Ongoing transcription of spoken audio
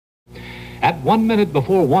At 1 minute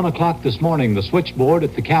before 1 o'clock this morning, the switchboard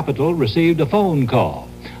at the Capitol received a phone call.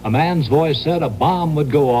 A man's voice said a bomb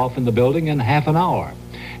would go off in the building in half an hour.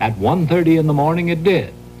 At 1:30 in the morning, it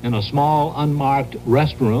did, in a small, unmarked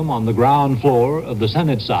restroom on the ground floor of the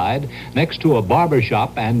Senate side, next to a barber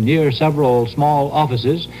shop and near several small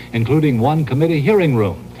offices, including one committee hearing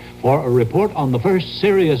room. For a report on the first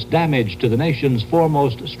serious damage to the nation's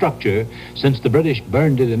foremost structure since the British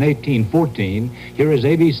burned it in 1814, here is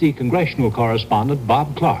ABC congressional correspondent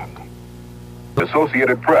Bob Clark. The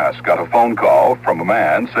Associated Press got a phone call from a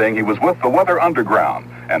man saying he was with the Weather Underground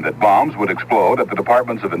and that bombs would explode at the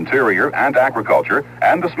Departments of Interior and Agriculture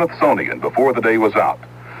and the Smithsonian before the day was out.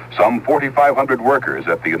 Some 4,500 workers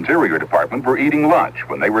at the Interior Department were eating lunch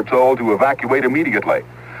when they were told to evacuate immediately.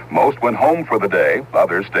 Most went home for the day,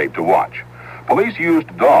 others stayed to watch. Police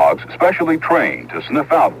used dogs specially trained to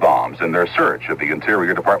sniff out bombs in their search of the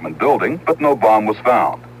Interior Department building, but no bomb was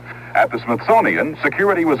found. At the Smithsonian,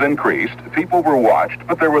 security was increased, people were watched,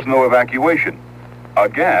 but there was no evacuation.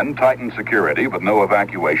 Again, tightened security, but no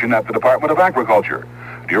evacuation at the Department of Agriculture.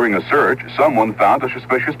 During a search, someone found a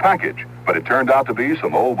suspicious package, but it turned out to be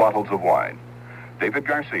some old bottles of wine. David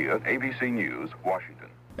Garcia, ABC News, Washington.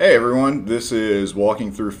 Hey everyone, this is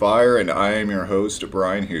Walking Through Fire, and I am your host,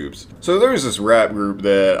 Brian Hoops. So there's this rap group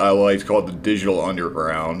that I liked called the Digital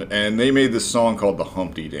Underground, and they made this song called the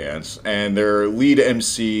Humpty Dance, and their lead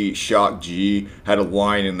MC, Shock G, had a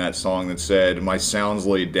line in that song that said, "My sound's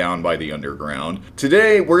laid down by the underground."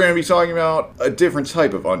 Today, we're going to be talking about a different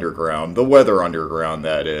type of underground, the Weather Underground,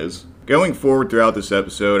 that is. Going forward throughout this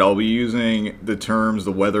episode, I'll be using the terms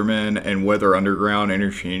the Weathermen and Weather Underground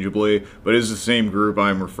interchangeably, but it's the same group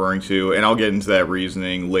I'm referring to, and I'll get into that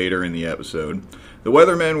reasoning later in the episode. The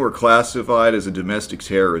Weathermen were classified as a domestic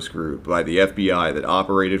terrorist group by the FBI that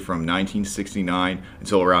operated from 1969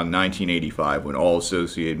 until around 1985, when all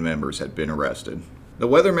associated members had been arrested. The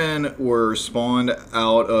Weathermen were spawned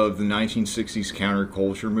out of the 1960s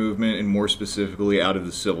counterculture movement, and more specifically out of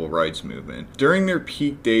the civil rights movement. During their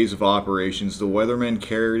peak days of operations, the Weathermen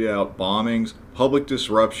carried out bombings, public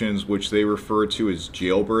disruptions, which they refer to as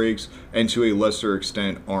jailbreaks, and to a lesser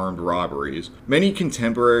extent, armed robberies. Many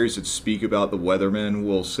contemporaries that speak about the Weathermen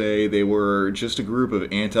will say they were just a group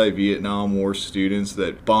of anti-Vietnam War students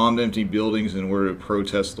that bombed empty buildings in order to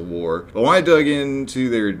protest the war. But when I dug into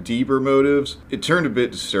their deeper motives, it turned a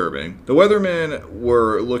bit disturbing. The Weathermen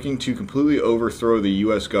were looking to completely overthrow the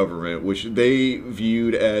U.S. government, which they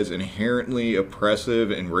viewed as inherently oppressive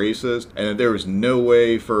and racist, and that there was no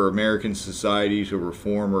way for American society to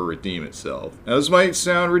reform or redeem itself. Now, this might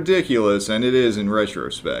sound ridiculous, and it is in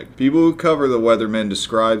retrospect. People who cover the Weathermen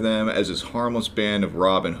describe them as this harmless band of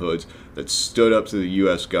Robin Hoods that stood up to the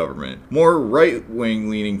U.S. government. More right-wing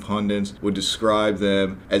leaning pundits would describe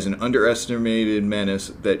them as an underestimated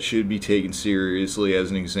menace that should be taken seriously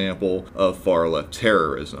as an example of far-left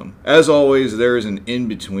terrorism. As always, there is an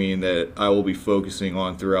in-between that I will be focusing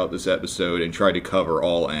on throughout this episode and try to cover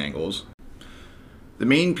all angles. The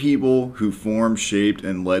main people who formed, shaped,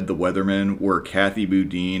 and led the Weathermen were Kathy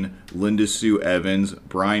Boudin, Linda Sue Evans,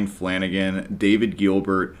 Brian Flanagan, David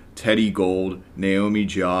Gilbert, Teddy Gold, Naomi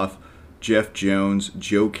Joff, Jeff Jones,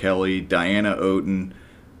 Joe Kelly, Diana Oten,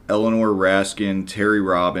 Eleanor Raskin, Terry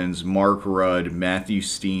Robbins, Mark Rudd, Matthew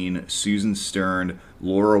Steen, Susan Stern,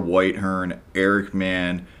 Laura Whitehurn, Eric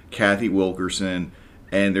Mann, Kathy Wilkerson,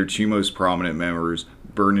 and their two most prominent members,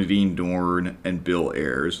 Bernadine Dorn and Bill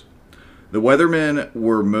Ayers. The Weathermen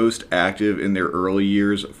were most active in their early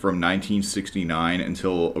years from 1969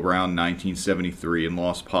 until around 1973 and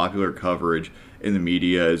lost popular coverage in the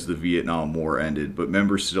media as the Vietnam War ended, but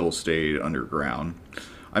members still stayed underground.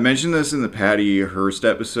 I mentioned this in the Patty Hearst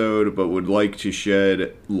episode, but would like to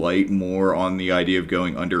shed light more on the idea of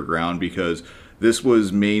going underground because this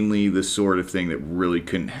was mainly the sort of thing that really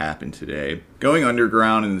couldn't happen today. Going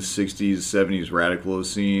underground in the 60s, 70s radical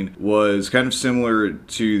scene was kind of similar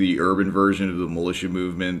to the urban version of the militia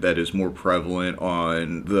movement that is more prevalent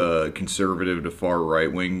on the conservative to far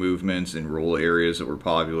right-wing movements in rural areas that were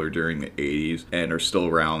popular during the 80s and are still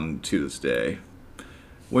around to this day.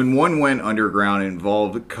 When one went underground, it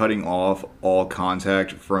involved cutting off all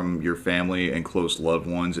contact from your family and close loved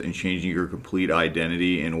ones and changing your complete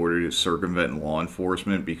identity in order to circumvent law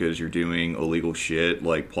enforcement because you're doing illegal shit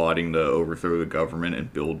like plotting to overthrow the government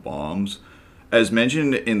and build bombs. As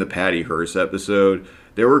mentioned in the Patty Hearst episode,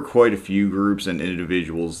 there were quite a few groups and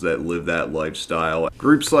individuals that lived that lifestyle.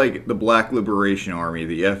 Groups like the Black Liberation Army,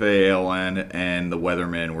 the FALN, and the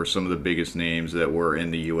Weathermen were some of the biggest names that were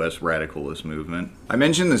in the U.S. radicalist movement. I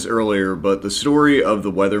mentioned this earlier, but the story of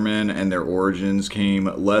the Weathermen and their origins came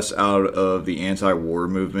less out of the anti-war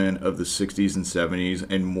movement of the 60s and 70s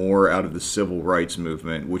and more out of the civil rights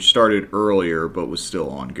movement, which started earlier but was still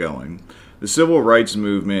ongoing. The civil rights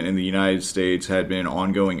movement in the United States had been an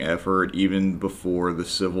ongoing effort even before the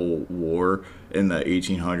Civil War in the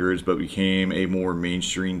 1800s, but became a more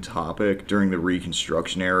mainstream topic during the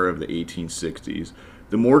Reconstruction era of the 1860s.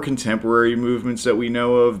 The more contemporary movements that we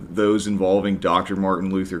know of, those involving Dr. Martin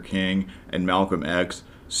Luther King and Malcolm X,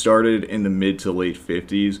 started in the mid to late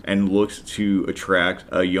 50s and looked to attract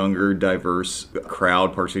a younger, diverse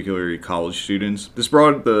crowd, particularly college students. This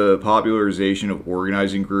brought the popularization of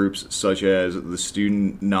organizing groups such as the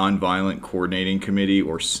Student Nonviolent Coordinating Committee,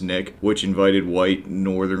 or SNCC, which invited white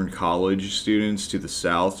Northern college students to the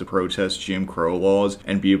South to protest Jim Crow laws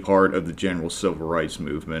and be a part of the general civil rights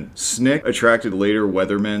movement. SNCC attracted later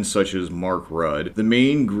Weathermen such as Mark Rudd. The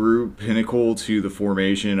main group pinnacle to the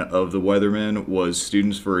formation of the Weathermen was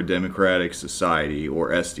Students for a Democratic Society, or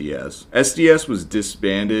SDS. SDS was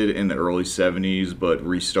disbanded in the early 70s but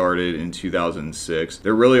restarted in 2006.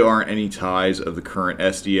 There really aren't any ties of the current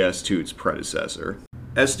SDS to its predecessor.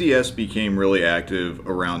 SDS became really active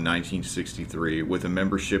around 1963 with a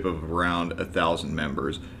membership of around 1,000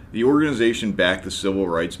 members. The organization backed the civil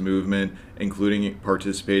rights movement, including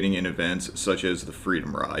participating in events such as the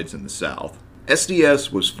Freedom Rides in the South.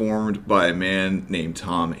 SDS was formed by a man named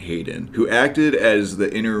Tom Hayden, who acted as the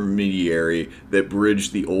intermediary that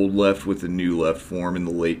bridged the old left with the new left form in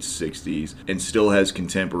the late 60s and still has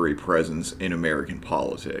contemporary presence in American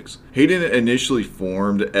politics. Hayden initially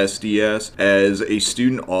formed SDS as a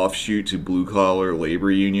student offshoot to blue-collar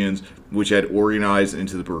labor unions, which had organized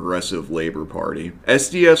into the Progressive Labor Party.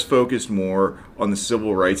 SDS focused more on the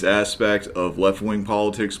civil rights aspect of left-wing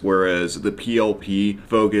politics, whereas the PLP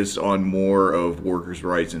focused on more of workers'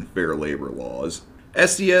 rights and fair labor laws.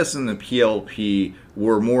 SDS and the PLP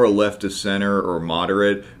were more left of center or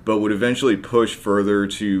moderate, but would eventually push further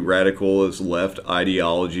to radical as left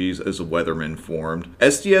ideologies as the Weathermen formed.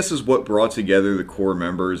 SDS is what brought together the core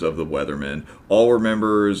members of the Weathermen. All were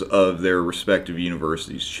members of their respective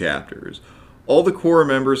universities' chapters. All the core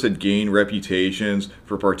members had gained reputations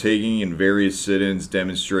for partaking in various sit-ins,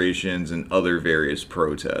 demonstrations, and other various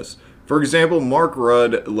protests. For example, Mark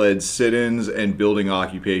Rudd led sit-ins and building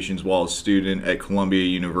occupations while a student at Columbia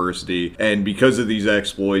University, and because of these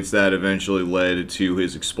exploits, that eventually led to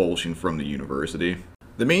his expulsion from the university.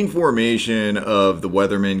 The main formation of the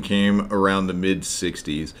Weathermen came around the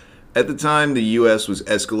mid-60s. At the time, the U.S. was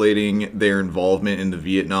escalating their involvement in the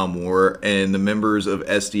Vietnam War, and the members of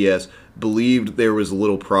SDS believed there was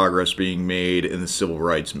little progress being made in the civil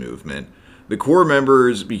rights movement. The core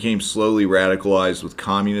members became slowly radicalized with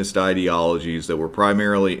communist ideologies that were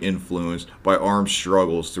primarily influenced by armed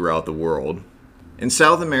struggles throughout the world. In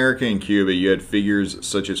South America and Cuba, you had figures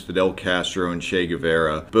such as Fidel Castro and Che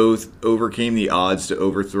Guevara. Both overcame the odds to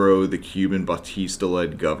overthrow the Cuban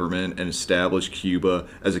Batista-led government and establish Cuba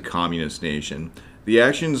as a communist nation. The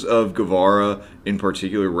actions of Guevara in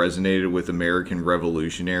particular resonated with American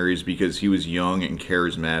revolutionaries because he was young and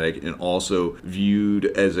charismatic and also viewed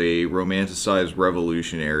as a romanticized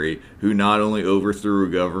revolutionary who not only overthrew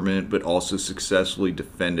a government but also successfully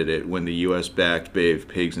defended it when the US-backed Bay of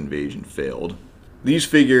Pigs invasion failed. These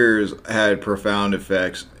figures had profound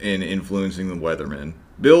effects in influencing the Weathermen.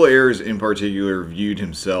 Bill Ayers in particular viewed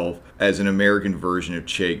himself as an American version of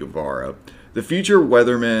Che Guevara. The future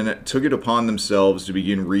Weathermen took it upon themselves to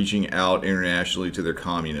begin reaching out internationally to their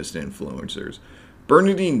communist influencers.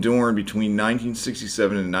 Bernardine Dohrn between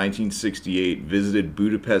 1967 and 1968 visited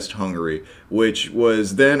Budapest, Hungary, which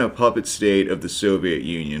was then a puppet state of the Soviet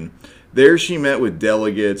Union. There she met with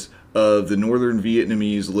delegates of the Northern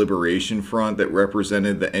Vietnamese Liberation Front that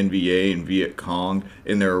represented the NVA and Viet Cong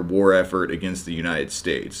in their war effort against the United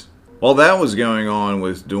States. While that was going on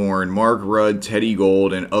with Dohrn, Mark Rudd, Teddy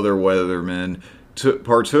Gold, and other Weathermen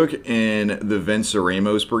partook in the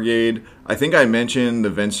Venceremos Brigade. I think I mentioned the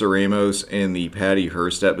Venceremos in the Patty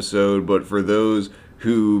Hearst episode, but for those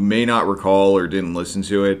who may not recall or didn't listen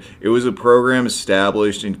to it, it was a program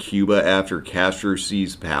established in Cuba after Castro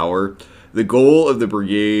seized power. The goal of the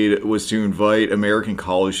brigade was to invite American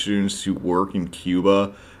college students to work in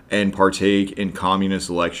Cuba and partake in communist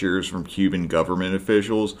lectures from Cuban government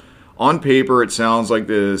officials. On paper, it sounds like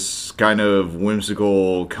this kind of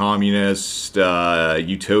whimsical communist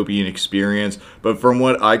utopian experience, but from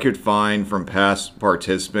what I could find from past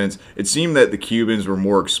participants, it seemed that the Cubans were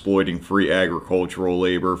more exploiting free agricultural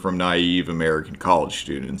labor from naive American college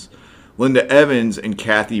students. Linda Evans and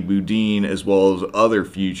Kathy Boudin, as well as other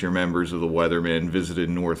future members of the Weathermen, visited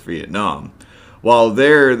North Vietnam. While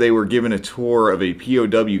there, they were given a tour of a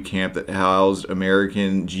POW camp that housed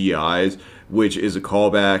American GIs, which is a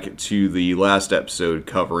callback to the last episode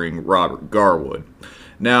covering Robert Garwood.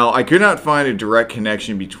 Now, I could not find a direct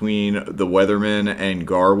connection between the Weathermen and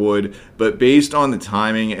Garwood, but based on the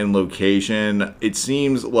timing and location, it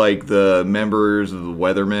seems like the members of the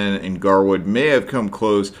Weathermen and Garwood may have come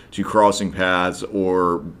close to crossing paths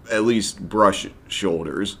or at least brush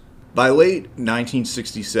shoulders. By late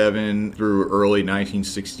 1967 through early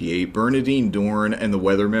 1968, Bernardine Dohrn and the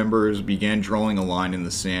Weather members began drawing a line in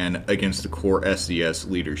the sand against the core SDS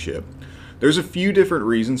leadership. There's a few different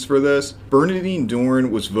reasons for this. Bernardine Dohrn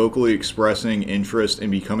was vocally expressing interest in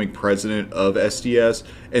becoming president of SDS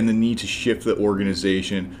and the need to shift the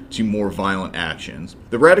organization to more violent actions.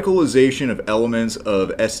 The radicalization of elements of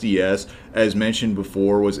SDS, as mentioned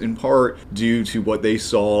before, was in part due to what they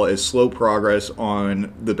saw as slow progress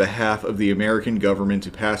on the behalf of the American government to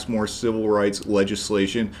pass more civil rights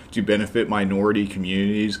legislation to benefit minority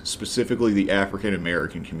communities, specifically the African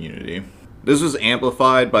American community. This was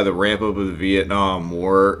amplified by the ramp up of the Vietnam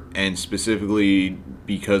War, and specifically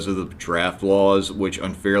because of the draft laws, which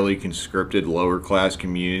unfairly conscripted lower class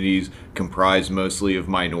communities comprised mostly of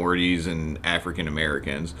minorities and African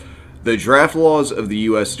Americans. The draft laws of the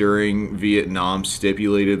U.S. during Vietnam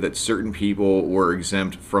stipulated that certain people were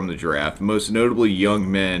exempt from the draft, most notably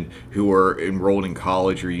young men who were enrolled in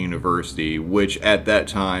college or university, which at that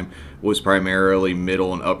time was primarily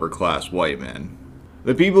middle and upper class white men.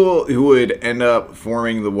 The people who would end up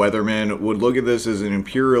forming the Weathermen would look at this as an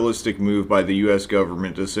imperialistic move by the U.S.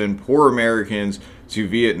 government to send poor Americans to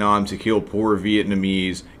Vietnam to kill poor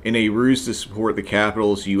Vietnamese in a ruse to support the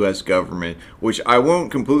capitalist U.S. government, which I won't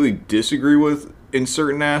completely disagree with in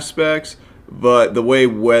certain aspects, but the way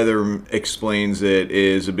Weather explains it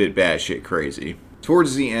is a bit batshit crazy.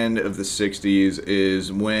 Towards the end of the 60s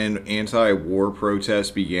is when anti-war protests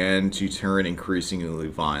began to turn increasingly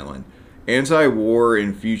violent. Anti-war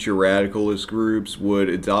and future radicalist groups would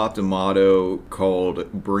adopt a motto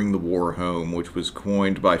called "Bring the War Home," which was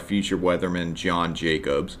coined by future weatherman John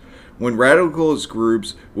Jacobs. When radicalist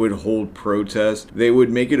groups would hold protests, they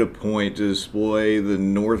would make it a point to display the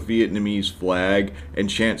North Vietnamese flag and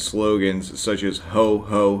chant slogans such as "Ho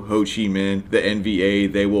Ho Ho Chi Minh," the NVA,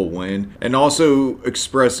 they will win, and also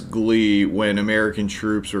express glee when American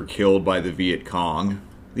troops were killed by the Viet Cong.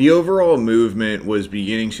 The overall movement was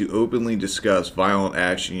beginning to openly discuss violent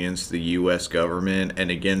action against the U.S. government and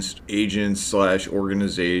against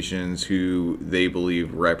agents/organizations who they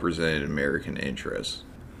believed represented American interests.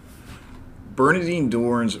 Bernardine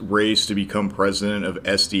Dohrn's race to become president of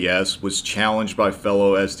SDS was challenged by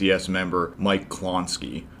fellow SDS member Mike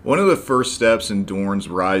Klonsky. One of the first steps in Dohrn's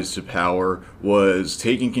rise to power was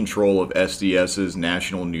taking control of SDS's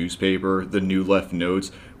national newspaper, the New Left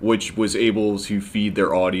Notes, which was able to feed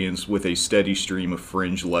their audience with a steady stream of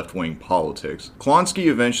fringe left-wing politics. Klonsky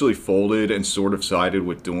eventually folded and sort of sided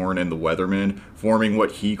with Dohrn and the Weathermen, forming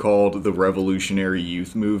what he called the Revolutionary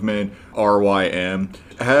Youth Movement, RYM,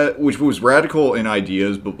 which was radical in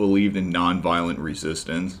ideas but believed in nonviolent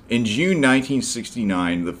resistance. In June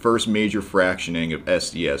 1969, the first major fractioning of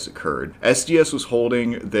SDS occurred. SDS was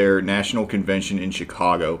holding their national convention in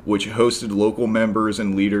Chicago, which hosted local members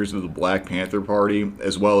and leaders of the Black Panther Party,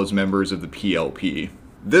 as well as members of the PLP.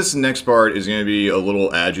 This next part is going to be a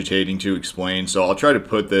little agitating to explain, so I'll try to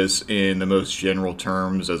put this in the most general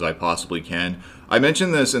terms as I possibly can. I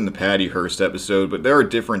mentioned this in the Patty Hearst episode, but there are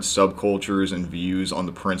different subcultures and views on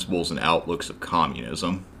the principles and outlooks of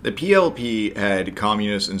communism. The PLP had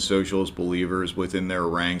communist and socialist believers within their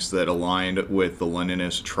ranks that aligned with the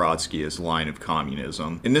Leninist Trotskyist line of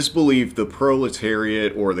communism. In this belief, the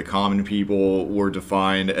proletariat, or the common people, were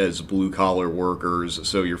defined as blue-collar workers,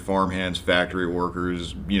 so your farmhands, factory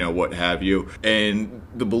workers, what have you. And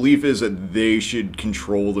the belief is that they should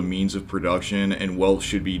control the means of production and wealth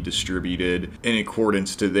should be distributed in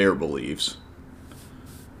accordance to their beliefs.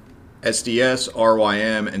 SDS,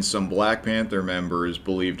 RYM, and some Black Panther members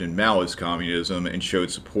believed in Maoist communism and showed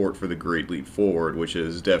support for the Great Leap Forward, which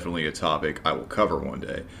is definitely a topic I will cover one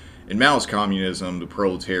day. In Maoist communism, the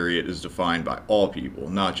proletariat is defined by all people,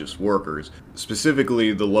 not just workers.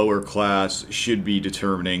 Specifically, the lower class should be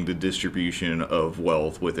determining the distribution of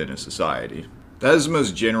wealth within a society. That is the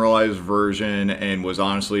most generalized version and was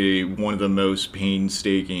honestly one of the most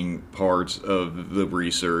painstaking parts of the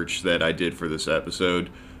research that I did for this episode.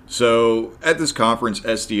 So, at this conference,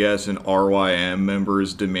 SDS and RYM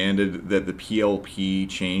members demanded that the PLP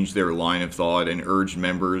change their line of thought and urged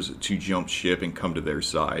members to jump ship and come to their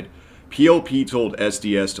side. PLP told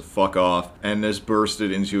SDS to fuck off, and this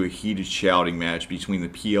bursted into a heated shouting match between the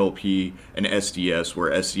PLP and SDS,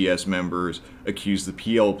 where SDS members accused the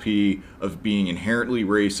PLP of being inherently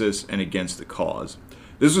racist and against the cause.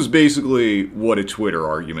 This was basically what a Twitter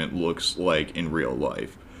argument looks like in real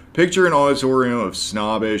life. Picture an auditorium of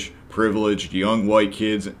snobbish, privileged young white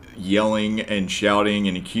kids yelling and shouting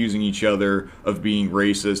and accusing each other of being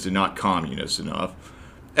racist and not communist enough.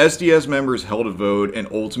 SDS members held a vote and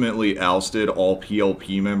ultimately ousted all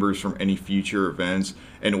PLP members from any future events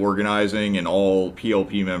and organizing, and all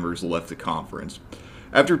PLP members left the conference.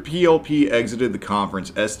 After PLP exited the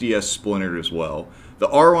conference, SDS splintered as well. The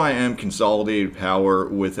RYM consolidated power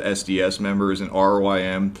with SDS members, and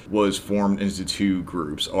RYM was formed into two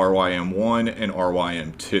groups, RYM1 and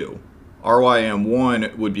RYM2.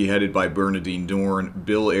 RYM1 would be headed by Bernardine Dohrn,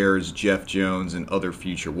 Bill Ayers, Jeff Jones, and other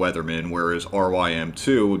future weathermen, whereas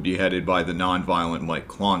RYM2 would be headed by the nonviolent Mike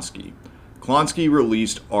Klonsky. Klonsky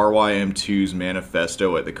released RYM2's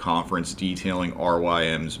manifesto at the conference detailing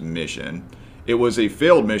RYM's mission. It was a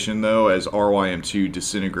failed mission, though, as RYM2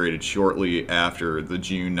 disintegrated shortly after the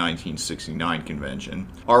June 1969 convention.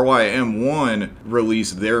 RYM1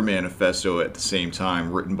 released their manifesto at the same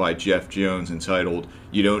time, written by Jeff Jones, entitled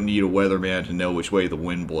 "You Don't Need a Weatherman to Know Which Way the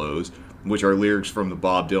Wind Blows," which are lyrics from the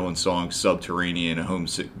Bob Dylan song Subterranean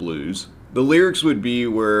Homesick Blues. The lyrics would be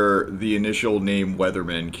where the initial name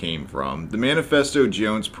Weatherman came from. The manifesto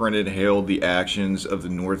Jones printed hailed the actions of the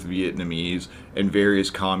North Vietnamese and various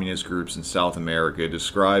communist groups in South America,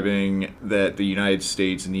 describing that the United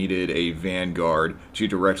States needed a vanguard to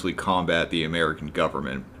directly combat the American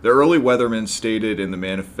government. The early weathermen stated in the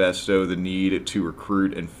manifesto the need to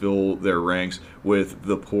recruit and fill their ranks with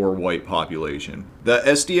the poor white population. The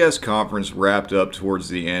SDS conference wrapped up towards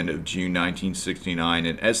the end of June 1969,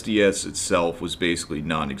 and SDS itself was basically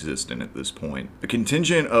non-existent at this point. A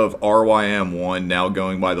contingent of RYM1, now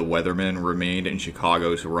going by the Weathermen, remained in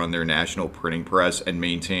Chicago to run their national printing press and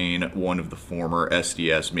maintain one of the former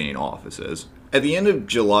SDS main offices. At the end of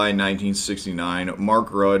July 1969,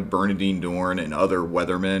 Mark Rudd, Bernardine Dohrn, and other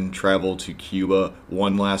weathermen traveled to Cuba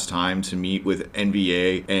one last time to meet with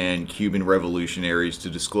NVA and Cuban revolutionaries to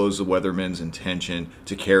disclose the weathermen's intention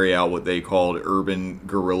to carry out what they called urban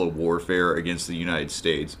guerrilla warfare against the United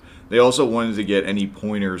States. They also wanted to get any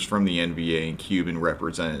pointers from the NVA and Cuban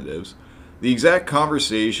representatives. The exact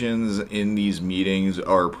conversations in these meetings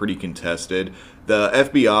are pretty contested. The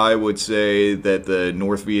FBI would say that the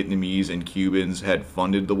North Vietnamese and Cubans had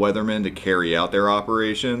funded the Weathermen to carry out their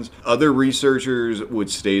operations. Other researchers would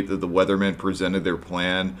state that the Weathermen presented their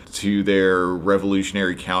plan to their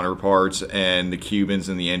revolutionary counterparts, and the Cubans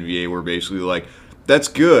and the NVA were basically like, that's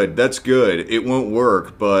good, it won't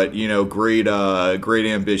work, but, you know, great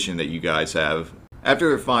ambition that you guys have. After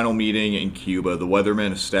their final meeting in Cuba, the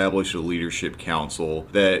Weathermen established a leadership council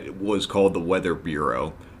that was called the Weather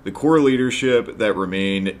Bureau. The core leadership that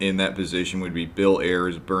remained in that position would be Bill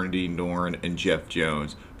Ayers, Bernardine Dohrn, and Jeff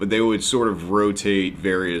Jones, but they would sort of rotate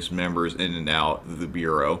various members in and out of the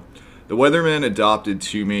Bureau. The Weathermen adopted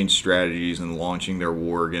two main strategies in launching their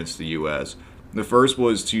war against the U.S. The first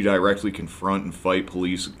was to directly confront and fight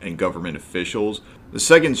police and government officials. The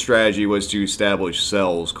second strategy was to establish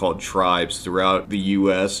cells called tribes throughout the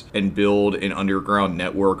U.S. and build an underground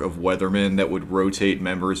network of weathermen that would rotate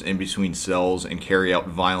members in between cells and carry out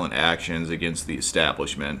violent actions against the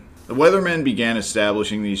establishment. The Weathermen began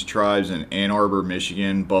establishing these tribes in Ann Arbor,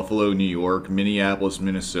 Michigan, Buffalo, New York, Minneapolis,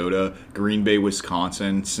 Minnesota, Green Bay,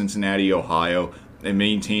 Wisconsin, Cincinnati, Ohio, and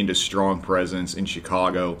maintained a strong presence in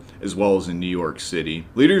Chicago as well as in New York City.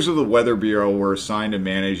 Leaders of the Weather Bureau were assigned to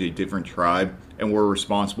manage a different tribe and were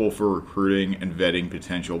responsible for recruiting and vetting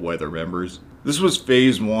potential weather members. This was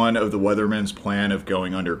phase one of the Weathermen's plan of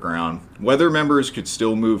going underground. Weather members could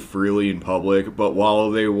still move freely in public, but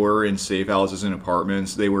while they were in safe houses and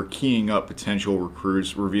apartments, they were keying up potential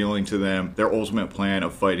recruits, revealing to them their ultimate plan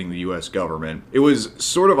of fighting the U.S. government. It was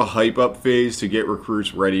sort of a hype-up phase to get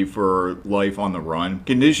recruits ready for life on the run.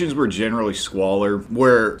 Conditions were generally squalor,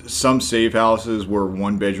 where some safe houses were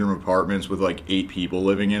one-bedroom apartments with like 8 people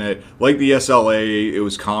living in it. Like the SLA, it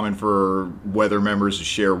was common for weather members to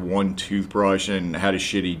share one toothbrush and had a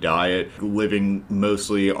shitty diet, living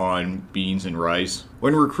mostly on beans and rice.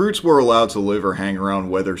 When recruits were allowed to live or hang around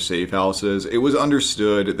weather safe houses, it was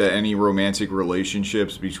understood that any romantic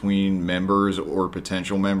relationships between members or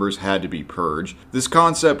potential members had to be purged. This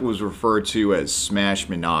concept was referred to as smash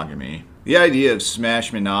monogamy. The idea of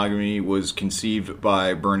smash monogamy was conceived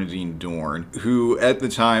by Bernadine Dorn, who at the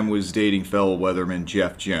time was dating fellow weatherman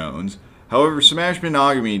Jeff Jones. However, smash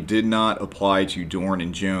monogamy did not apply to Dorn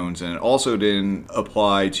and Jones, and it also didn't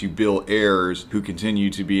apply to Bill Ayers, who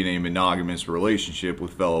continued to be in a monogamous relationship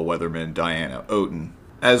with fellow weatherman Diana Oughton.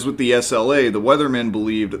 As with the SLA, the weathermen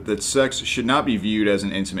believed that sex should not be viewed as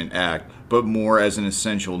an intimate act, but more as an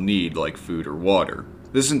essential need like food or water.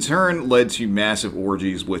 This in turn led to massive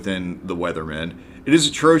orgies within the weathermen. It is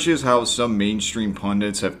atrocious how some mainstream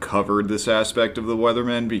pundits have covered this aspect of the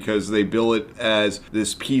weathermen because they bill it as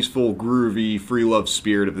this peaceful, groovy, free love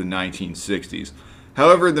spirit of the 1960s.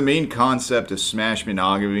 However, the main concept of smash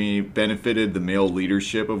monogamy benefited the male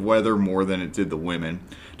leadership of Weather more than it did the women.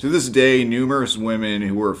 To this day, numerous women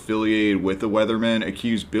who were affiliated with the Weathermen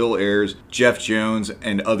accuse Bill Ayers, Jeff Jones,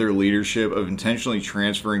 and other leadership of intentionally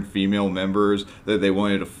transferring female members that they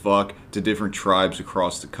wanted to fuck to different tribes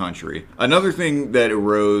across the country. Another thing that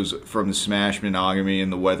arose from the smash monogamy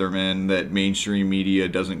and the Weathermen that mainstream media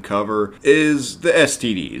doesn't cover is the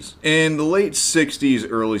STDs. In the late 60s,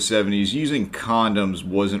 early 70s, using condoms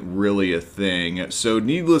wasn't really a thing, so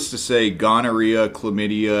needless to say, gonorrhea,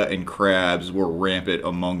 chlamydia, and crabs were rampant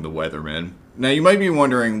among the Weathermen. Now, you might be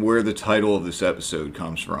wondering where the title of this episode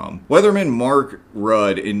comes from. Weatherman Mark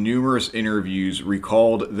Rudd, in numerous interviews,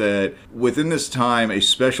 recalled that within this time, a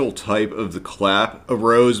special type of the clap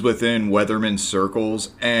arose within Weatherman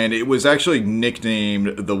circles, and it was actually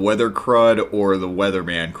nicknamed the Weather Crud or the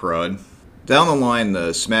Weatherman Crud. Down the line,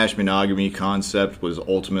 the smash monogamy concept was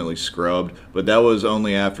ultimately scrubbed, but that was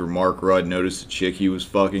only after Mark Rudd noticed the chick he was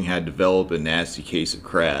fucking had developed a nasty case of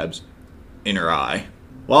crabs in her eye.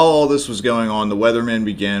 While all this was going on, the Weathermen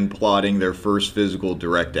began plotting their first physical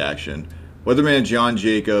direct action. Weatherman John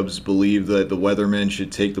Jacobs believed that the Weathermen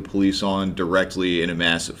should take the police on directly in a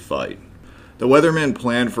massive fight. The Weathermen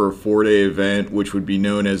planned for a 4-day event which would be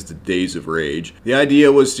known as the Days of Rage. The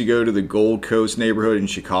idea was to go to the Gold Coast neighborhood in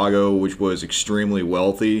Chicago, which was extremely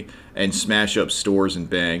wealthy, and smash up stores and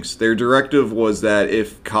banks. Their directive was that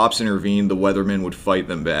if cops intervened, the Weathermen would fight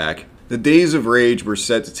them back. The Days of Rage were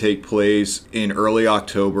set to take place in early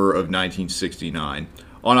October of 1969.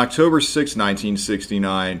 On October 6,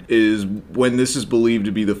 1969 is when this is believed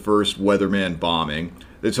to be the first Weatherman bombing.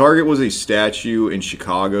 The target was a statue in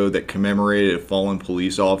Chicago that commemorated a fallen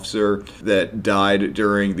police officer that died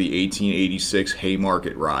during the 1886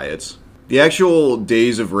 Haymarket riots. The actual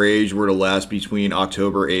Days of Rage were to last between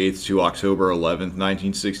October 8th to October 11th,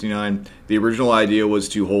 1969. The original idea was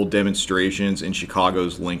to hold demonstrations in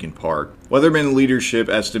Chicago's Lincoln Park. Weatherman leadership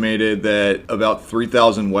estimated that about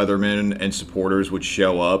 3,000 Weathermen and supporters would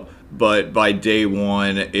show up, but by day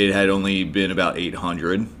one, it had only been about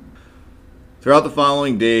 800. Throughout the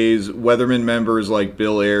following days, Weatherman members like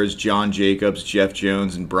Bill Ayers, John Jacobs, Jeff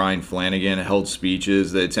Jones, and Brian Flanagan held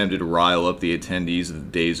speeches that attempted to rile up the attendees of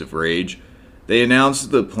the Days of Rage. They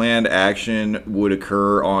announced the planned action would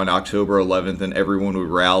occur on October 11th and everyone would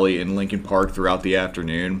rally in Lincoln Park throughout the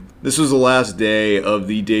afternoon. This was the last day of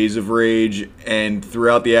the Days of Rage, and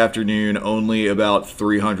throughout the afternoon, only about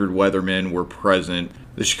 300 Weathermen were present.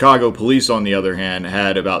 The Chicago police, on the other hand,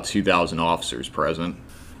 had about 2,000 officers present.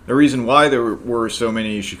 The reason why there were so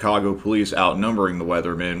many Chicago police outnumbering the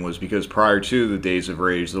Weathermen was because prior to the Days of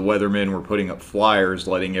Rage, the Weathermen were putting up flyers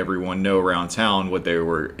letting everyone know around town what they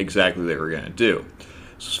were going to do.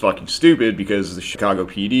 This was fucking stupid because the Chicago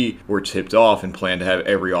PD were tipped off and planned to have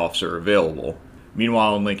every officer available.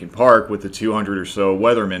 Meanwhile, in Lincoln Park, with the 200 or so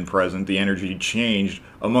Weathermen present, the energy changed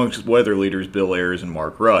amongst weather leaders Bill Ayers and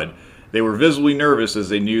Mark Rudd. They were visibly nervous as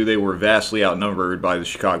they knew they were vastly outnumbered by the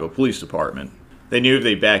Chicago Police Department. They knew if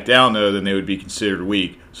they backed down, though, then they would be considered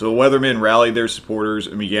weak. So the Weathermen rallied their supporters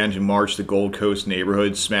and began to march the Gold Coast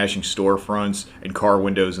neighborhood, smashing storefronts and car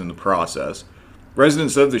windows in the process.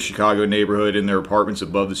 Residents of the Chicago neighborhood in their apartments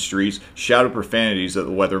above the streets shouted profanities at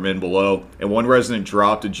the Weathermen below, and one resident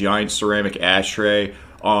dropped a giant ceramic ashtray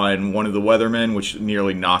on one of the Weathermen, which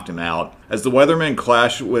nearly knocked him out. As the Weathermen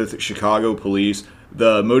clashed with Chicago police,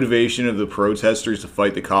 the motivation of the protesters to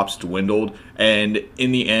fight the cops dwindled, and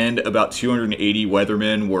in the end, about 280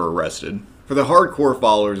 Weathermen were arrested. For the hardcore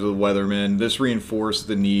followers of the Weathermen, this reinforced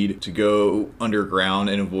the need to go underground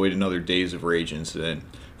and avoid another Days of Rage incident.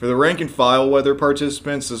 For the rank-and-file weather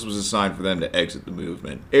participants, this was a sign for them to exit the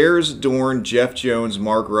movement. Ayers, Dorn, Jeff Jones,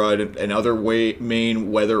 Mark Rudd, and other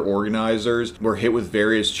main weather organizers were hit with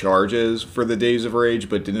various charges for the Days of Rage,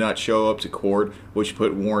 but did not show up to court, which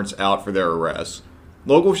put warrants out for their arrests.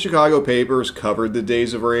 Local Chicago papers covered the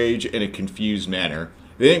Days of Rage in a confused manner.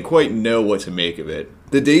 They didn't quite know what to make of it.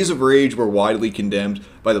 The Days of Rage were widely condemned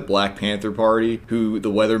by the Black Panther Party, who the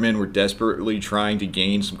Weathermen were desperately trying to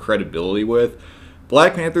gain some credibility with.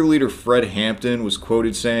 Black Panther leader Fred Hampton was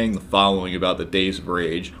quoted saying the following about the Days of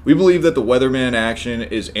Rage: "We believe that the Weatherman action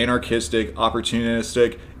is anarchistic,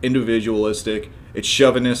 opportunistic, individualistic, it's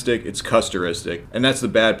chauvinistic, it's custoristic, and that's the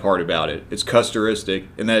bad part about it. It's custoristic,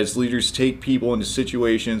 and that its leaders take people into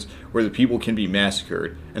situations where the people can be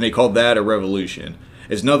massacred, and they call that a revolution.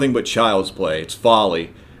 It's nothing but child's play, it's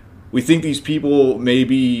folly. We think these people may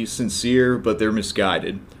be sincere, but they're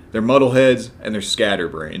misguided. They're muddleheads, and they're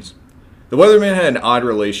scatterbrains." The Weathermen had an odd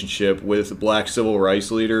relationship with black civil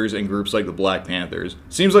rights leaders and groups like the Black Panthers.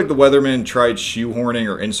 Seems like the Weathermen tried shoehorning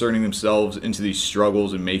or inserting themselves into these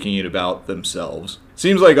struggles and making it about themselves.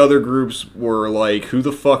 Seems like other groups were like, who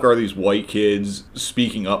the fuck are these white kids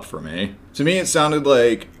speaking up for me? To me, it sounded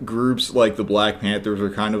like groups like the Black Panthers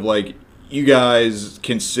were kind of like, you guys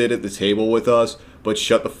can sit at the table with us, but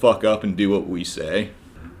shut the fuck up and do what we say.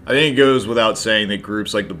 I think it goes without saying that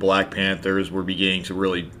groups like the Black Panthers were beginning to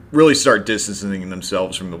really start distancing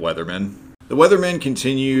themselves from the Weathermen. The Weathermen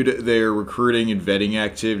continued their recruiting and vetting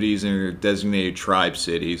activities in their designated tribe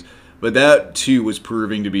cities, but that too was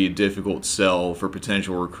proving to be a difficult sell for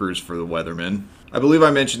potential recruits for the Weathermen. I believe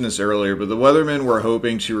I mentioned this earlier, but the Weathermen were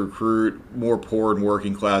hoping to recruit more poor and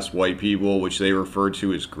working class white people, which they referred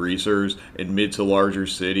to as greasers, in mid to larger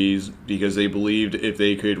cities, because they believed if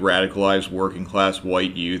they could radicalize working class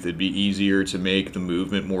white youth, it'd be easier to make the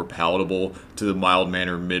movement more palatable to the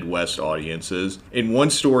mild-mannered Midwest audiences. In one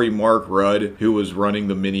story, Mark Rudd, who was running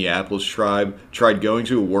the Minneapolis tribe, tried going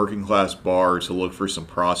to a working class bar to look for some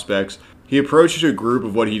prospects. He approached a group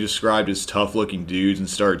of what he described as tough-looking dudes and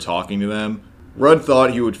started talking to them. Rudd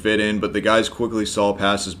thought he would fit in, but the guys quickly saw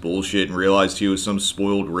past his bullshit and realized he was some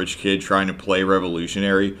spoiled rich kid trying to play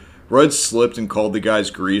revolutionary. Rudd slipped and called the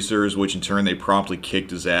guys greasers, which in turn they promptly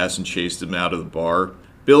kicked his ass and chased him out of the bar.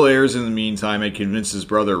 Bill Ayers, in the meantime, had convinced his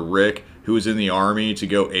brother Rick, who was in the army, to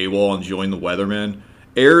go AWOL and join the Weathermen.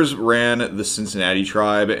 Ayers ran the Cincinnati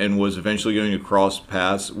tribe and was eventually going to cross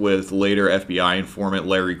paths with later FBI informant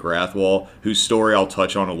Larry Grathwall, whose story I'll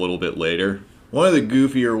touch on a little bit later. One of the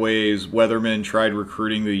goofier ways Weathermen tried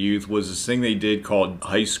recruiting the youth was this thing they did called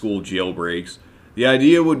high school jailbreaks. The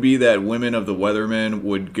idea would be that women of the Weathermen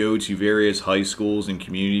would go to various high schools and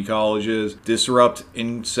community colleges, disrupt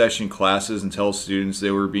in-session classes and tell students they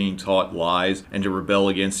were being taught lies and to rebel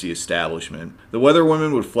against the establishment. The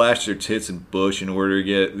Weatherwomen would flash their tits and bush in order to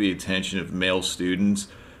get the attention of male students.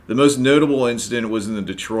 The most notable incident was in the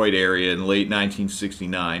Detroit area in late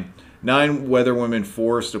 1969. 9 Weatherwomen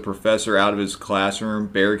forced a professor out of his classroom,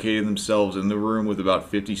 barricaded themselves in the room with about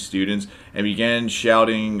 50 students, and began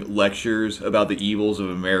shouting lectures about the evils of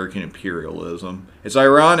American imperialism. It's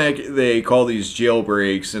ironic they call these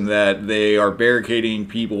jailbreaks and that they are barricading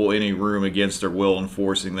people in a room against their will and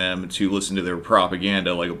forcing them to listen to their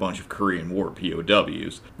propaganda like a bunch of Korean War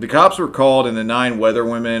POWs. The cops were called and the 9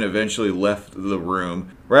 Weatherwomen eventually left the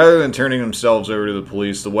room. Rather than turning themselves over to the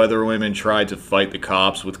police, the Weatherwomen tried to fight the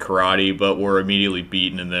cops with karate, but were immediately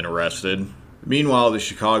beaten and then arrested. Meanwhile, the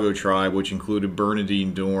Chicago tribe, which included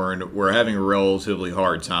Bernadine Dorn, were having a relatively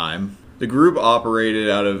hard time. The group operated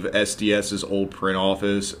out of SDS's old print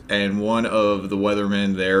office, and one of the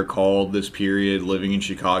Weathermen there called this period living in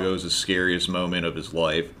Chicago as the scariest moment of his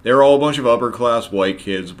life. They were all a bunch of upper-class white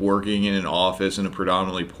kids working in an office in a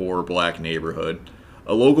predominantly poor black neighborhood.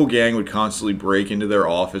 A local gang would constantly break into their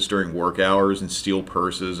office during work hours and steal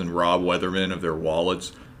purses and rob Weathermen of their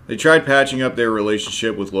wallets. They tried patching up their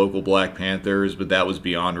relationship with local Black Panthers, but that was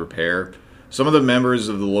beyond repair. Some of the members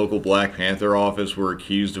of the local Black Panther office were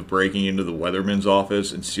accused of breaking into the Weathermen's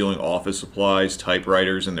office and stealing office supplies,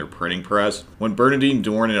 typewriters, and their printing press. When Bernadine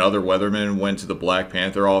Dorn and other Weathermen went to the Black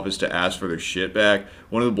Panther office to ask for their shit back,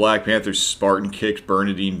 one of the Black Panthers Spartan kicked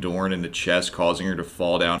Bernadine Dorn in the chest, causing her to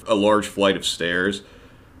fall down a large flight of stairs.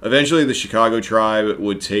 Eventually, the Chicago tribe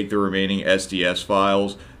would take the remaining SDS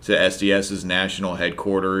files to SDS's national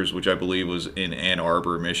headquarters, which I believe was in Ann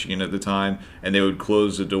Arbor, Michigan at the time, and they would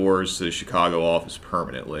close the doors to the Chicago office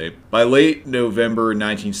permanently. By late November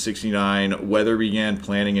 1969, Weather began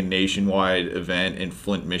planning a nationwide event in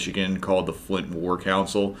Flint, Michigan called the Flint War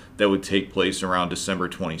Council that would take place around December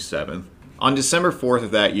 27th. On December 4th of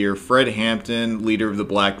that year, Fred Hampton, leader of the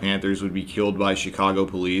Black Panthers, would be killed by Chicago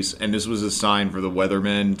police, and this was a sign for the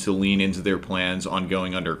Weathermen to lean into their plans on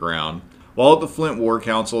going underground. While at the Flint War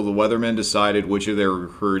Council, the Weathermen decided which of their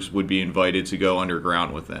recruits would be invited to go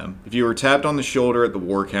underground with them. If you were tapped on the shoulder at the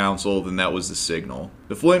War Council, then that was the signal.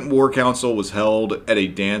 The Flint War Council was held at a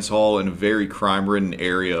dance hall in a very crime-ridden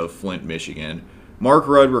area of Flint, Michigan. Mark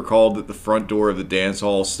Rudd recalled that the front door of the dance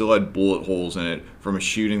hall still had bullet holes in it from a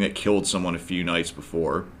shooting that killed someone a few nights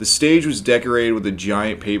before. The stage was decorated with a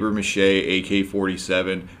giant papier-mâché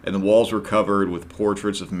AK-47, and the walls were covered with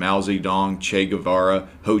portraits of Mao Zedong, Che Guevara,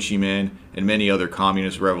 Ho Chi Minh, and many other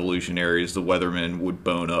communist revolutionaries the Weathermen would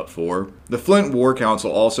bone up for. The Flint War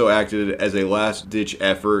Council also acted as a last-ditch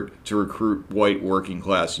effort to recruit white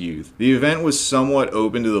working-class youth. The event was somewhat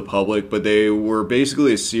open to the public, but they were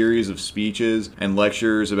basically a series of speeches and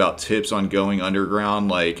lectures about tips on going underground,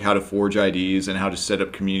 like how to forge IDs and how to set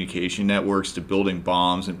up communication networks to building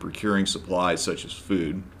bombs and procuring supplies such as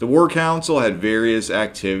food. The War Council had various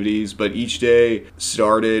activities, but each day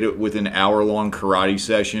started with an hour-long karate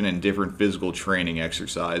session and different physical training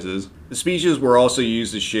exercises. The speeches were also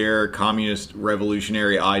used to share communist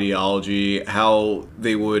revolutionary ideology, how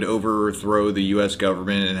they would overthrow the US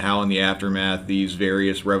government, and how in the aftermath these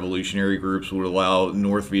various revolutionary groups would allow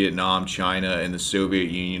North Vietnam, China, and the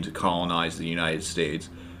Soviet Union to colonize the United States.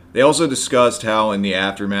 They also discussed how in the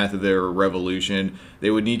aftermath of their revolution, they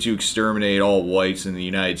would need to exterminate all whites in the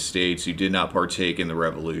United States who did not partake in the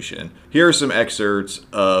revolution. Here are some excerpts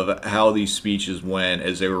of how these speeches went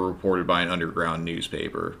as they were reported by an underground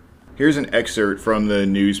newspaper. Here's an excerpt from the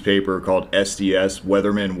newspaper called SDS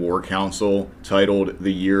Weathermen War Council, titled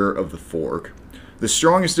The Year of the Fork. The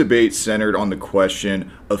strongest debate centered on the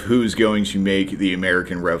question of who's going to make the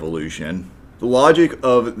American Revolution. The logic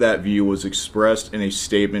of that view was expressed in a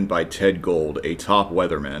statement by Ted Gold, a top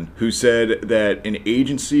weatherman, who said that an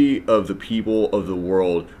agency of the people of the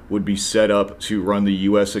world would be set up to run the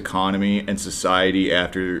U.S. economy and society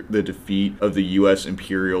after the defeat of the U.S.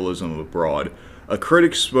 imperialism abroad. A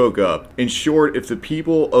critic spoke up. In short, if the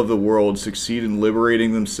people of the world succeed in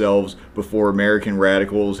liberating themselves before American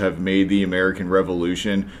radicals have made the American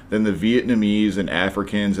Revolution, then the Vietnamese and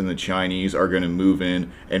Africans and the Chinese are going to move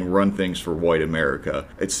in and run things for white America.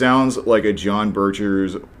 It sounds like a John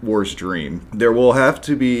Bircher's worst dream. There will have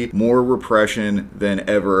to be more repression than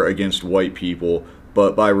ever against white people,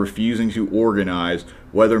 but by refusing to organize,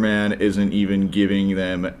 Weatherman isn't even giving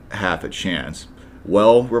them half a chance.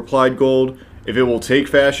 Well, replied Gold, if it will take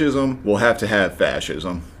fascism, we'll have to have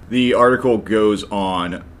fascism. The article goes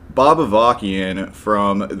on. Bob Avakian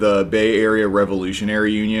from the Bay Area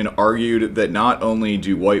Revolutionary Union argued that not only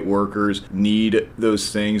do white workers need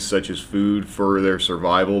those things such as food for their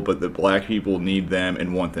survival, but that black people need them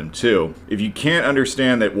and want them too. If you can't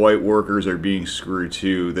understand that white workers are being screwed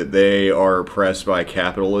too, that they are oppressed by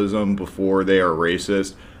capitalism before they are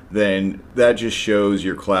racist, then that just shows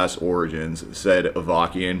your class origins, said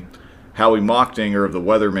Avakian. Howie Mockdinger of the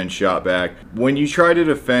Weathermen shot back, when you try to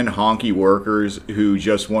defend honky workers who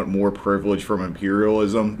just want more privilege from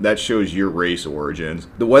imperialism, that shows your race origins.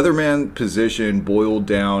 The Weatherman position boiled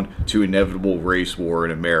down to inevitable race war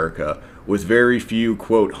in America, with very few,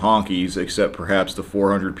 quote, honkies, except perhaps the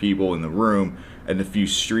 400 people in the room, and the few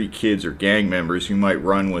street kids or gang members who might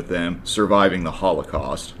run with them, surviving the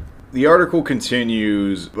Holocaust. The article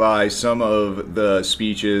continues by some of the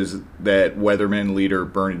speeches that Weathermen leader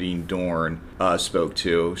Bernadine Dorn spoke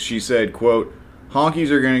to. She said, quote,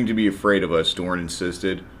 "Honkies are going to be afraid of us," Dorn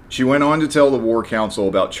insisted. She went on to tell the War Council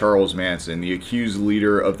about Charles Manson, the accused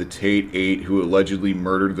leader of the Tate Eight who allegedly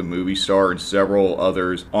murdered the movie star and several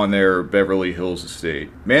others on their Beverly Hills estate.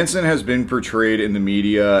 Manson has been portrayed in the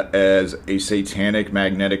media as a satanic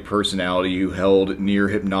magnetic personality who held near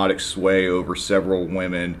hypnotic sway over several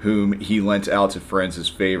women whom he lent out to friends as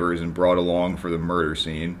favors and brought along for the murder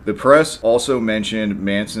scene. The press also mentioned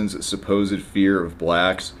Manson's supposed fear of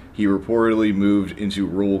blacks. He reportedly moved into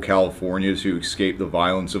rural California to escape the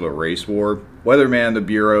violence of a race war. Weatherman, the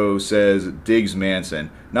Bureau says, digs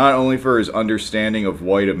Manson, not only for his understanding of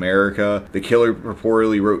white America, the killer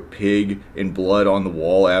purportedly wrote pig in blood on the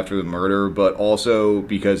wall after the murder, but also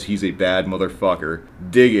because he's a bad motherfucker.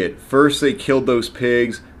 Dig it. First they killed those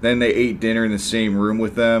pigs, then they ate dinner in the same room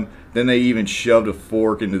with them, then they even shoved a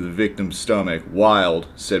fork into the victim's stomach. Wild,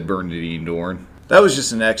 said Bernadine Dorn. That was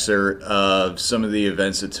just an excerpt of some of the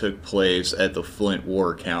events that took place at the Flint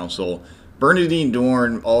War Council. Bernadine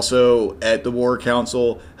Dorn, also at the War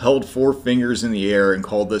Council, held 4 fingers in the air and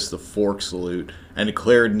called this the fork salute, and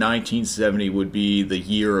declared 1970 would be the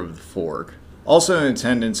year of the fork. Also in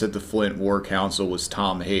attendance at the Flint War Council was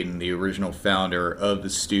Tom Hayden, the original founder of the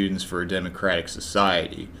Students for a Democratic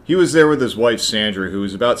Society. He was there with his wife Sandra, who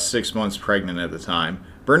was about 6 months pregnant at the time.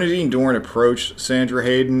 Bernadine Dorn approached Sandra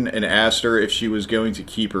Hayden and asked her if she was going to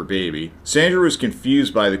keep her baby. Sandra was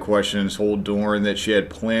confused by the question and told Dorn that she had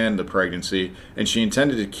planned the pregnancy and she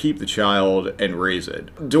intended to keep the child and raise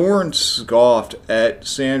it. Dorn scoffed at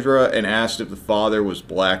Sandra and asked if the father was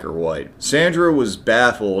black or white. Sandra was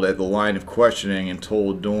baffled at the line of questioning and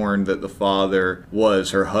told Dorn that the father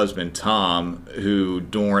was her husband Tom, who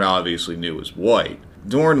Dorn obviously knew was white.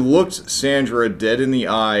 Dorn looked Sandra dead in the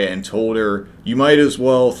eye and told her, "You might as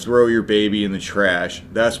well throw your baby in the trash.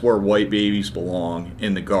 That's where white babies belong,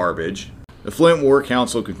 in the garbage." The Flint War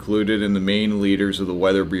Council concluded, and the main leaders of the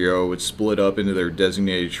Weather Bureau would split up into their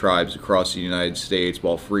designated tribes across the United States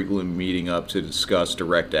while frequently meeting up to discuss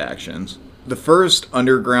direct actions. The first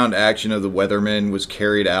underground action of the Weathermen was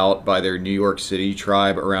carried out by their New York City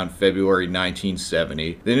tribe around February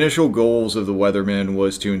 1970. The initial goals of the Weathermen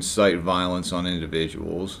was to incite violence on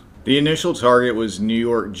individuals. The initial target was New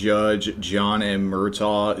York Judge John M.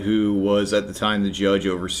 Murtaugh, who was at the time the judge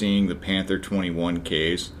overseeing the Panther 21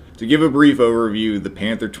 case. To give a brief overview, the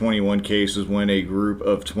Panther 21 case was when a group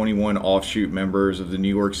of 21 offshoot members of the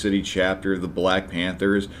New York City chapter of the Black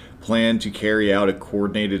Panthers planned to carry out a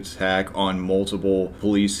coordinated attack on multiple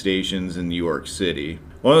police stations in New York City.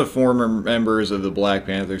 One of the former members of the Black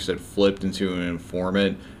Panthers had flipped into an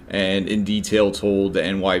informant and in detail told the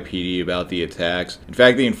NYPD about the attacks. In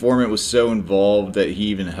fact, the informant was so involved that he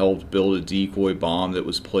even helped build a decoy bomb that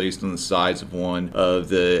was placed on the sides of one of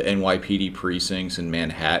the NYPD precincts in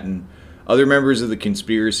Manhattan. Other members of the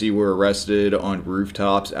conspiracy were arrested on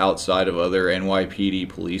rooftops outside of other NYPD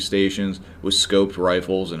police stations with scoped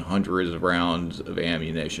rifles and hundreds of rounds of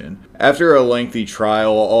ammunition. After a lengthy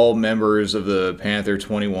trial, all members of the Panther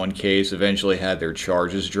 21 case eventually had their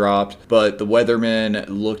charges dropped, but the Weathermen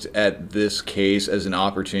looked at this case as an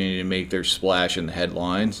opportunity to make their splash in the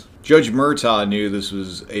headlines. Judge Murtaugh knew this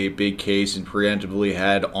was a big case and preemptively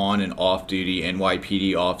had on- and off-duty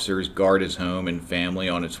NYPD officers guard his home and family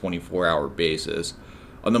on a 24-hour basis.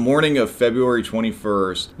 On the morning of February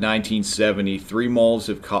 21st, 1970, 3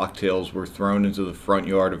 Molotov cocktails were thrown into the front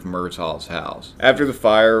yard of Murtaugh's house. After the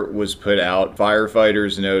fire was put out,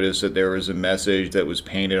 firefighters noticed that there was a message that was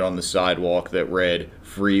painted on the sidewalk that read,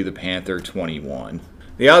 "Free the Panther 21."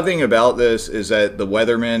 The odd thing about this is that the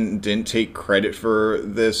Weathermen didn't take credit for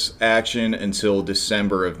this action until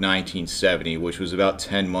December of 1970, which was about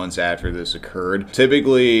 10 months after this occurred.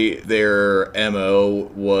 Typically, their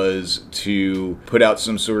MO was to put out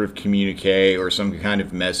some sort of communique or some kind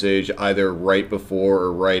of message either right before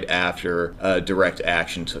or right after direct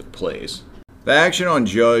action took place. The action on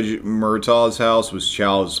Judge Murtaugh's house was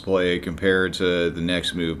child's play compared to the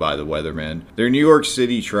next move by the Weathermen. Their New York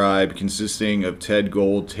City tribe, consisting of Ted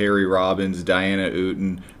Gold, Terry Robbins, Diana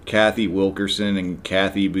Uten, Kathy Wilkerson, and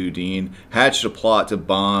Kathy Boudin, hatched a plot to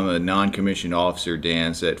bomb a non-commissioned officer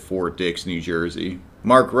dance at Fort Dix, New Jersey.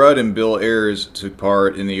 Mark Rudd and Bill Ayers took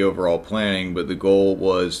part in the overall planning, but the goal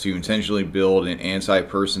was to intentionally build an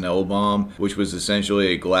anti-personnel bomb, which was essentially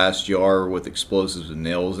a glass jar with explosives and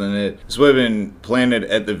nails in it. This would have been planted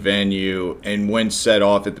at the venue, and when set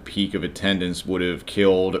off at the peak of attendance, would have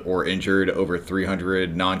killed or injured over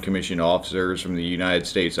 300 non-commissioned officers from the United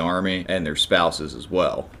States Army and their spouses as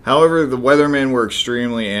well. However, the Weathermen were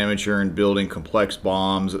extremely amateur in building complex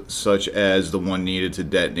bombs, such as the one needed to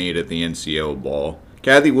detonate at the NCO ball.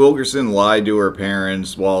 Kathy Wilkerson lied to her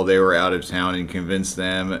parents while they were out of town and convinced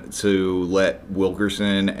them to let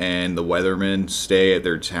Wilkerson and the Weathermen stay at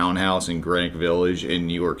their townhouse in Greenwich Village in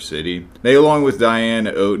New York City. They, along with Diane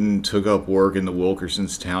Oten, took up work in the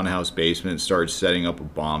Wilkerson's townhouse basement and started setting up a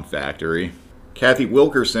bomb factory. Kathy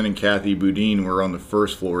Wilkerson and Kathy Boudin were on the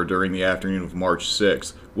first floor during the afternoon of March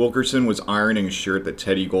 6th. Wilkerson was ironing a shirt that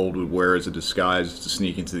Teddy Gold would wear as a disguise to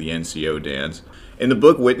sneak into the NCO dance. In the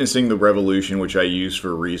book Witnessing the Revolution, which I used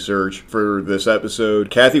for research for this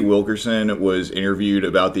episode, Kathy Wilkerson was interviewed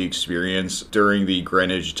about the experience during the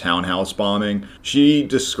Greenwich townhouse bombing. She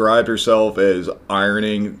described herself as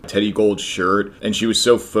ironing Teddy Gold's shirt, and she was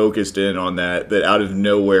so focused in on that out of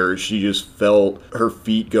nowhere she just felt her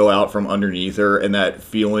feet go out from underneath her, and that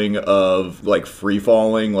feeling of like free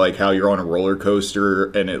falling, like how you're on a roller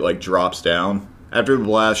coaster and it like drops down. After the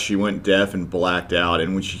blast, she went deaf and blacked out,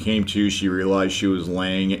 and when she came to, she realized she was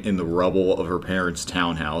laying in the rubble of her parents'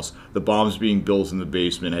 townhouse. The bombs being built in the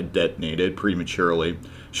basement had detonated prematurely.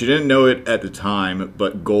 She didn't know it at the time,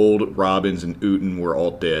 but Gold, Robbins, and Uten were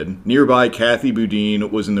all dead. Nearby, Kathy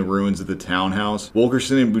Boudin was in the ruins of the townhouse.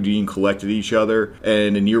 Wilkerson and Boudin collected each other,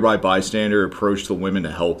 and a nearby bystander approached the women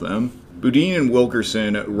to help them. Boudin and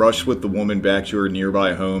Wilkerson rushed with the woman back to her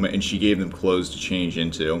nearby home, and she gave them clothes to change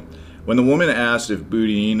into. When the woman asked if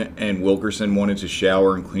Boudin and Wilkerson wanted to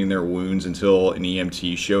shower and clean their wounds until an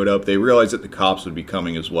EMT showed up, they realized that the cops would be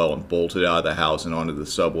coming as well and bolted out of the house and onto the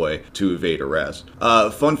subway to evade arrest.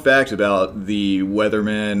 Fun fact about the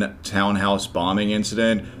Weatherman townhouse bombing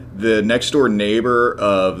incident: the next door neighbor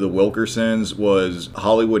of the Wilkersons was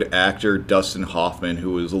Hollywood actor Dustin Hoffman,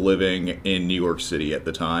 who was living in New York City at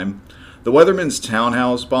the time. The Weatherman's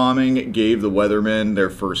townhouse bombing gave the Weathermen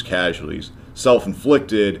their first casualties.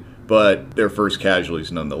 Self-inflicted, but their first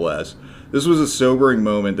casualties nonetheless. This was a sobering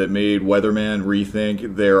moment that made Weatherman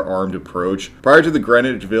rethink their armed approach. Prior to the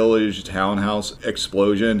Greenwich Village townhouse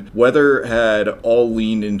explosion, Weather had all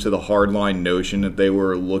leaned into the hardline notion that they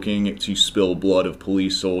were looking to spill blood of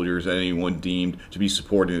police soldiers and anyone deemed to be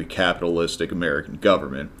supporting the capitalistic American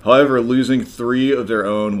government. However, losing 3 of their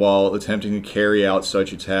own while attempting to carry out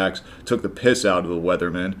such attacks took the piss out of the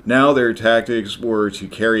Weathermen. Now their tactics were to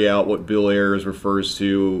carry out what Bill Ayers refers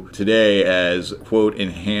to today as, quote,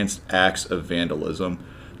 enhanced acts of vandalism.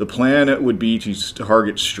 The plan would be to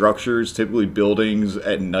target structures, typically buildings,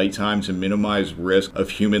 at nighttime to minimize risk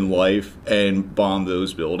of human life and bomb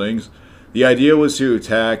those buildings. The idea was to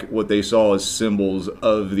attack what they saw as symbols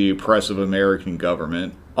of the oppressive American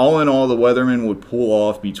government. All in all, the Weathermen would pull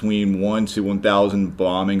off between 1 to 1,000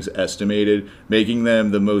 bombings estimated, making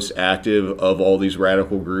them the most active of all these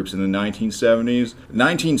radical groups in the 1970s.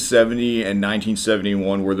 1970 and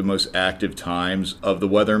 1971 were the most active times of the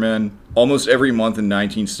Weathermen. Almost every month in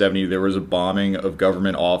 1970, there was a bombing of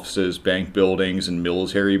government offices, bank buildings, and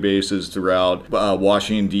military bases throughout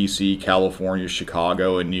Washington, D.C., California,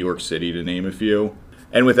 Chicago, and New York City, to name a few.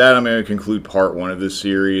 And with that, I'm going to conclude part 1 of this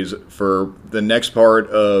series. For the next part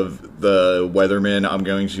of the Weathermen, I'm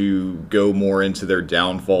going to go more into their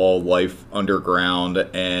downfall, life underground,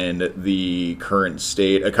 and the current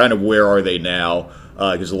state. Kind of where are they now?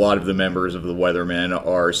 Because a lot of the members of the Weathermen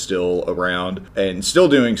are still around and still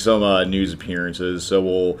doing some news appearances,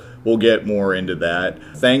 so we'll get more into that.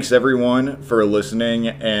 Thanks everyone for listening,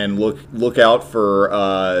 and look out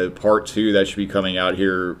for part 2 that should be coming out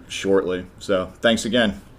here shortly. So thanks again.